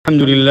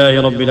الحمد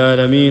لله رب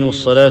العالمين،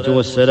 والصلاة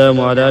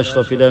والسلام على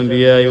أشرف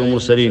الأنبياء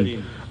والمرسلين.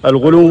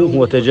 الغلو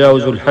هو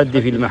تجاوز الحد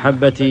في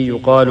المحبة.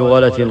 يقال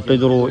غلت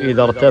القدر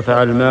إذا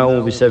ارتفع الماء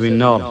بسبب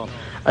النار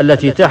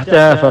التي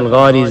تحتها،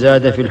 فالغالي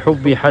زاد في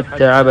الحب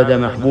حتى عبد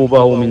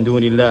محبوبه من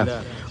دون الله.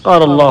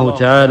 قال الله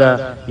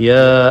تعالى: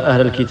 يا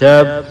أهل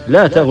الكتاب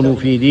لا تغلوا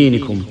في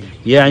دينكم،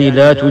 يعني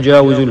لا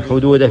تجاوزوا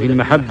الحدود في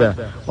المحبة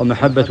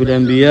ومحبة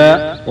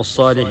الأنبياء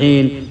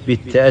والصالحين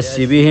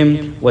بالتأسي بهم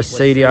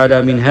والسير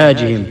على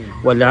منهاجهم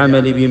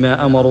والعمل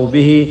بما أمروا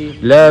به،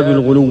 لا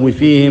بالغلو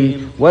فيهم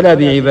ولا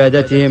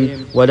بعبادتهم،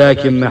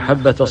 ولكن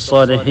محبة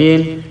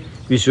الصالحين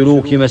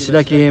بسلوك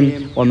مسلكهم،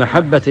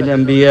 ومحبة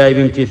الأنبياء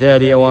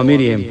بامتثال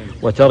أوامرهم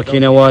وترك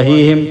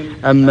نواهيهم.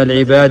 أما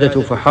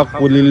العبادة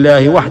فحق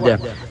لله وحده،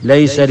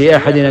 ليس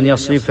لأحد أن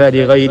يصرفها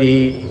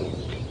لغيره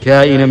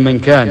كائنا من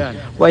كان.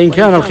 وإن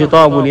كان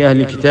الخطاب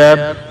لأهل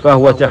الكتاب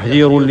فهو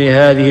تحذير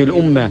لهذه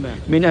الأمة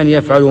من أن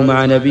يفعلوا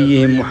مع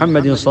نبيهم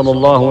محمد صلى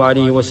الله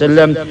عليه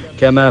وسلم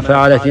كما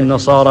فعلت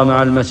النصارى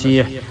مع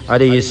المسيح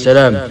عليه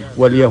السلام،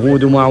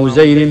 واليهود مع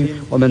عزير،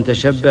 ومن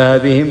تشبه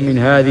بهم من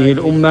هذه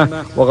الأمة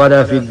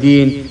وغلا في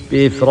الدين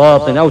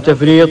بإفراط أو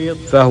تفريط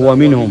فهو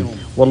منهم.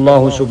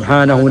 والله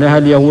سبحانه نهى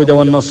اليهود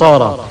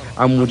والنصارى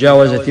عن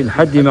مجاوزة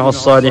الحد مع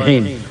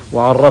الصالحين،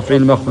 وعن رفع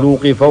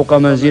المخلوق فوق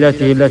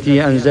منزلته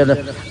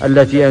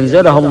التي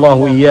أنزلها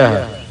الله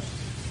إياها.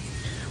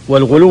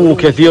 والغلو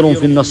كثير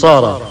في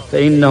النصارى،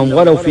 فإنهم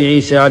غلوا في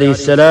عيسى عليه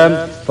السلام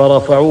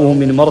فرفعوه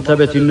من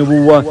مرتبة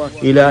النبوة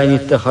إلى أن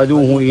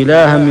اتخذوه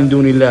إلها من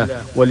دون الله.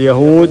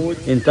 واليهود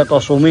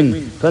انتقصوا منه،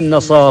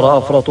 فالنصارى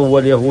أفرطوا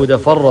واليهود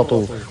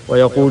فرطوا.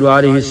 ويقول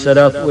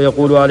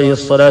عليه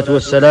الصلاة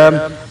والسلام: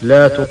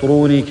 لا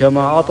تطروني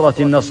كما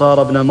أطرت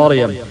النصارى ابن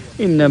مريم،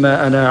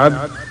 إنما أنا عبد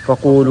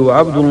فقولوا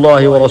عبد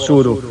الله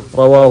ورسوله،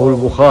 رواه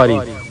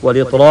البخاري.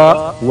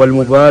 والإطراء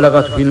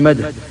والمبالغة في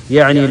المدح،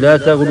 يعني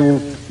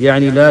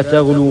لا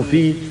تغلو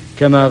في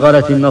كما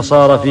غلت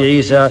النصارى في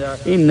عيسى،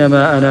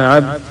 إنما أنا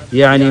عبد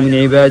يعني من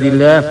عباد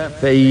الله،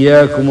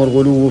 فإياكم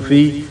الغلو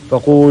فيه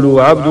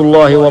فقولوا عبد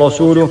الله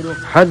ورسوله.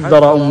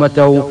 حذر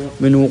أمته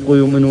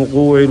من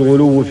وقوع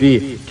الغلو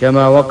فيه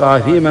كما وقع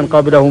في من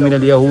قبله من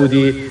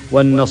اليهود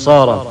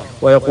والنصارى.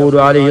 ويقول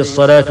عليه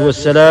الصلاة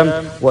والسلام: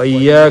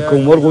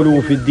 وإياكم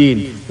والغلو في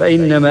الدين،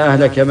 فإنما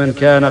أهلك من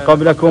كان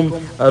قبلكم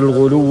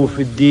الغلو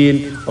في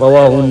الدين،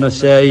 رواه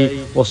النسائي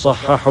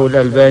وصححه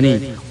الألباني.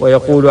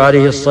 ويقول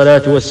عليه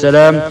الصلاة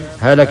والسلام: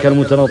 هلك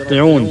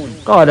المتنطعون،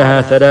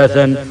 قالها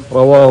 3،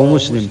 رواه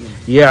مسلم،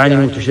 يعني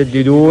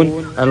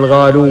المتشددون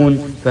الغالون.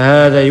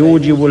 فهذا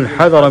يوجب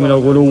الحذر من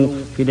الغلو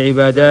في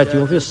العبادات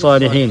وفي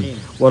الصالحين.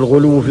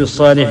 والغلو في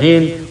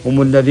الصالحين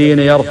هم الذين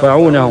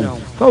يرفعونهم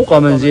فوق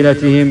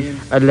منزلتهم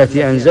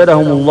التي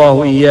أنزلهم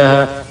الله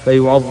إياها،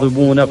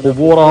 فيعظمون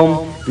قبورهم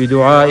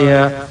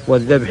بدعائها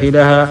والذبح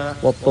لها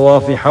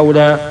والطواف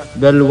حولها.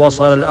 بل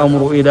وصل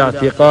الأمر إلى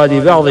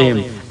اعتقاد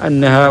بعضهم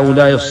أن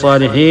هؤلاء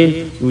الصالحين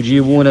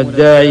يجيبون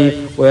الداعي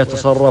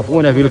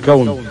ويتصرفون في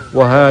الكون،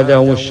 وهذا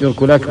هو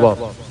الشرك الأكبر.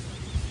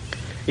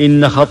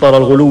 إن خطر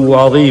الغلو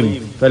عظيم،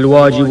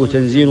 فالواجب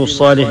تنزيل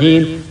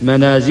الصالحين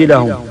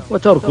منازلهم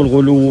وترك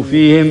الغلو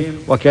فيهم،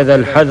 وكذا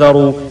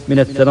الحذر من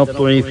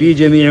التنطع في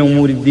جميع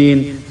أمور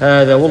الدين.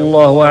 هذا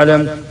والله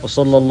أعلم،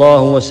 وصلى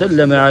الله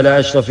وسلم على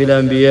أشرف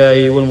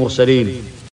الأنبياء والمرسلين.